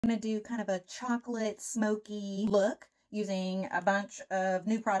I'm going to do kind of a chocolate smoky look using a bunch of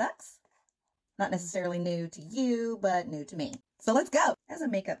new products. Not necessarily new to you, but new to me. So let's go. As a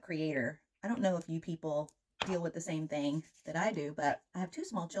makeup creator, I don't know if you people deal with the same thing that I do, but I have 2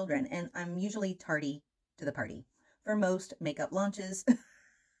 small children and I'm usually tardy to the party for most makeup launches.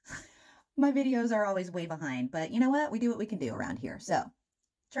 My videos are always way behind, but you know what? We do what we can do around here. So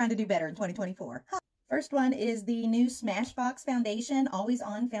trying to do better in 2024. First one is the new Smashbox foundation, always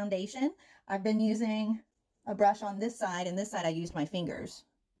on foundation. I've been using a brush on this side, and this side I used my fingers.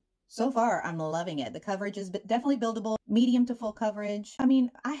 So far, I'm loving it. The coverage is definitely buildable, medium to full coverage. I mean,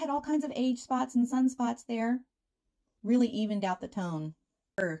 I had all kinds of age spots and sunspots there. Really evened out the tone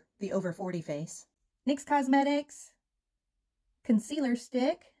for the over 40 face. NYX Cosmetics concealer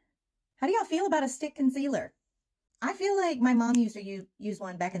stick. How do y'all feel about a stick concealer? I feel like my mom used to use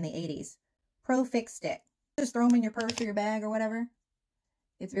one back in the 80s. Pro Fix Stick. Just throw them in your purse or your bag or whatever.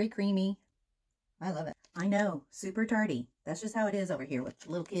 It's very creamy. I love it. I know, super tardy. That's just how it is over here with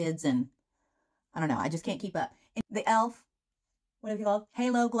little kids and I don't know. I just can't keep up. And the e.l.f. Whatever you call it.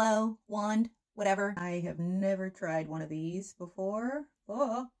 Halo Glow Wand. Whatever. I have never tried one of these before.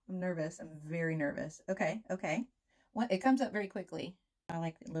 Oh, I'm nervous. I'm very nervous. Okay, okay. It comes up very quickly. I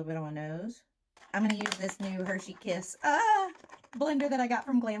like a little bit on my nose. I'm going to use this new Hershey Kiss blender that I got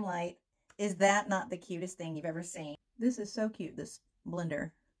from Glamlite. Is that not the cutest thing you've ever seen? This is so cute, this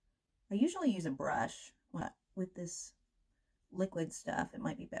blender. I usually use a brush. With this liquid stuff, it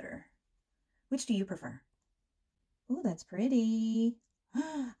might be better. Which do you prefer? Oh, that's pretty.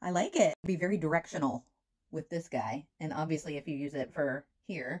 I like it. Be very directional with this guy. And obviously, if you use it for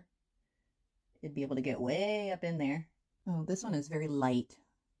here, it'd be able to get way up in there. Oh, this one is very light.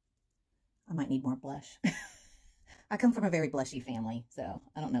 I might need more blush. I come from a very blushy family, so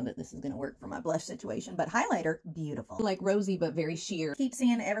I don't know that this is going to work for my blush situation, but highlighter, beautiful. Like rosy, but very sheer. Keep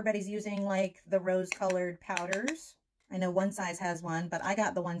seeing everybody's using like the rose-colored powders. I know One Size has one, but I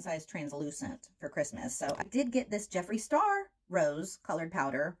got the One Size translucent for Christmas. So I did get this Jeffree Star rose-colored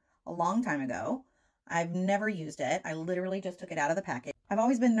powder a long time ago. I've never used it. I literally just took it out of the packet. I've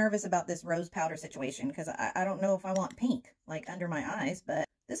always been nervous about this rose powder situation because I don't know if I want pink, like under my eyes, but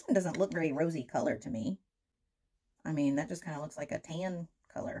this one doesn't look very rosy colored to me. I mean, that just kind of looks like a tan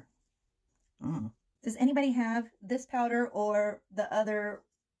color. Does anybody have this powder or the other,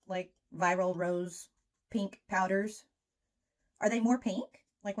 like, viral rose pink powders? Are they more pink,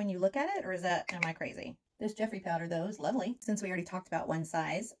 like when you look at it, or am I crazy? This Jeffree powder, though, is lovely. Since we already talked about One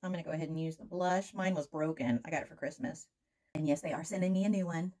Size, I'm going to go ahead and use the blush. Mine was broken. I got it for Christmas. And yes, they are sending me a new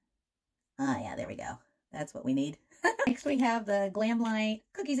one. Ah, yeah, there we go. That's what we need. Next, we have the Glamlite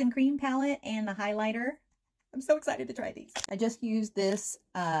Cookies and Cream palette and the highlighter. I'm so excited to try these. I just used this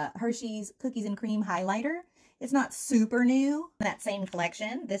Hershey's Cookies and Cream highlighter. It's not super new. That same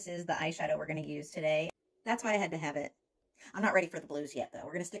collection. This is the eyeshadow we're going to use today. That's why I had to have it. I'm not ready for the blues yet, though.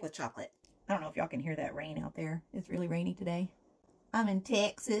 We're going to stick with chocolate. I don't know if y'all can hear that rain out there. It's really rainy today. I'm in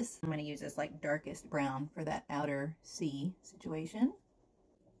Texas. I'm going to use this like darkest brown for that outer C situation.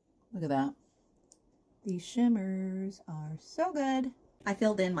 Look at that. These shimmers are so good. I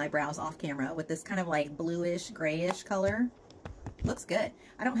filled in my brows off camera with this kind of like bluish, grayish color. Looks good.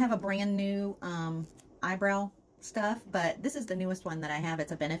 I don't have a brand new eyebrow stuff, but this is the newest one that I have.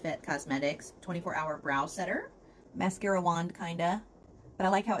 It's a Benefit Cosmetics 24-hour brow setter. Mascara wand, kinda. But I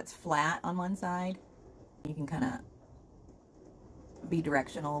like how it's flat on one side. You can kind of be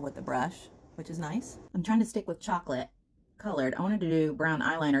directional with the brush, which is nice. I'm trying to stick with chocolate colored. I wanted to do brown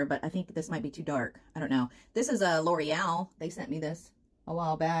eyeliner, but I think this might be too dark. I don't know. This is a L'Oreal. They sent me this a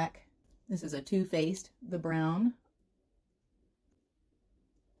while back. This is a Too Faced, the brown.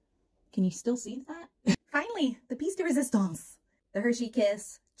 Can you still see that? Finally, the piece de resistance. The Hershey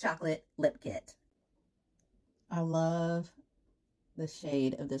Kiss Chocolate Lip Kit. I love the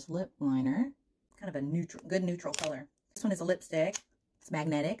shade of this lip liner. Kind of a neutral, good neutral color. This one is a lipstick. It's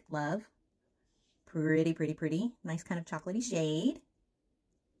magnetic. Love. Pretty, pretty, pretty. Nice kind of chocolatey shade.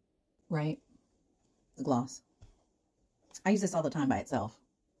 Right. The gloss. I use this all the time by itself.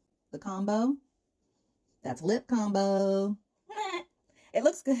 The combo. That's lip combo. It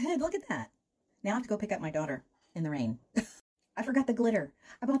looks good. Look at that. Now I have to go pick up my daughter in the rain. I forgot the glitter.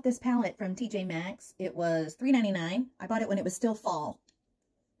 I bought this palette from TJ Maxx. It was $3.99. I bought it when it was still fall.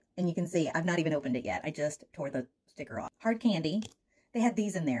 And you can see I've not even opened it yet. I just tore the sticker off. Hard candy. They had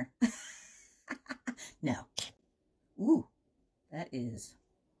these in there. No. Ooh, that is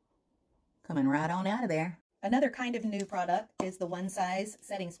coming right on out of there. Another kind of new product is the One Size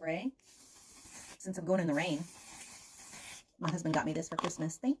setting spray. Since I'm going in the rain, my husband got me this for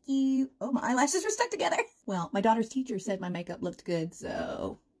Christmas. Thank you. Oh, my eyelashes are stuck together. Well, my daughter's teacher said my makeup looked good,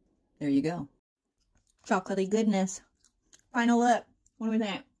 so There you go. Chocolatey goodness. Final look. What do we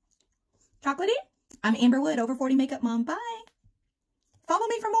think? Chocolatey? I'm Amber Wood, Over 40 Makeup Mom. Bye. Follow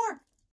me for more.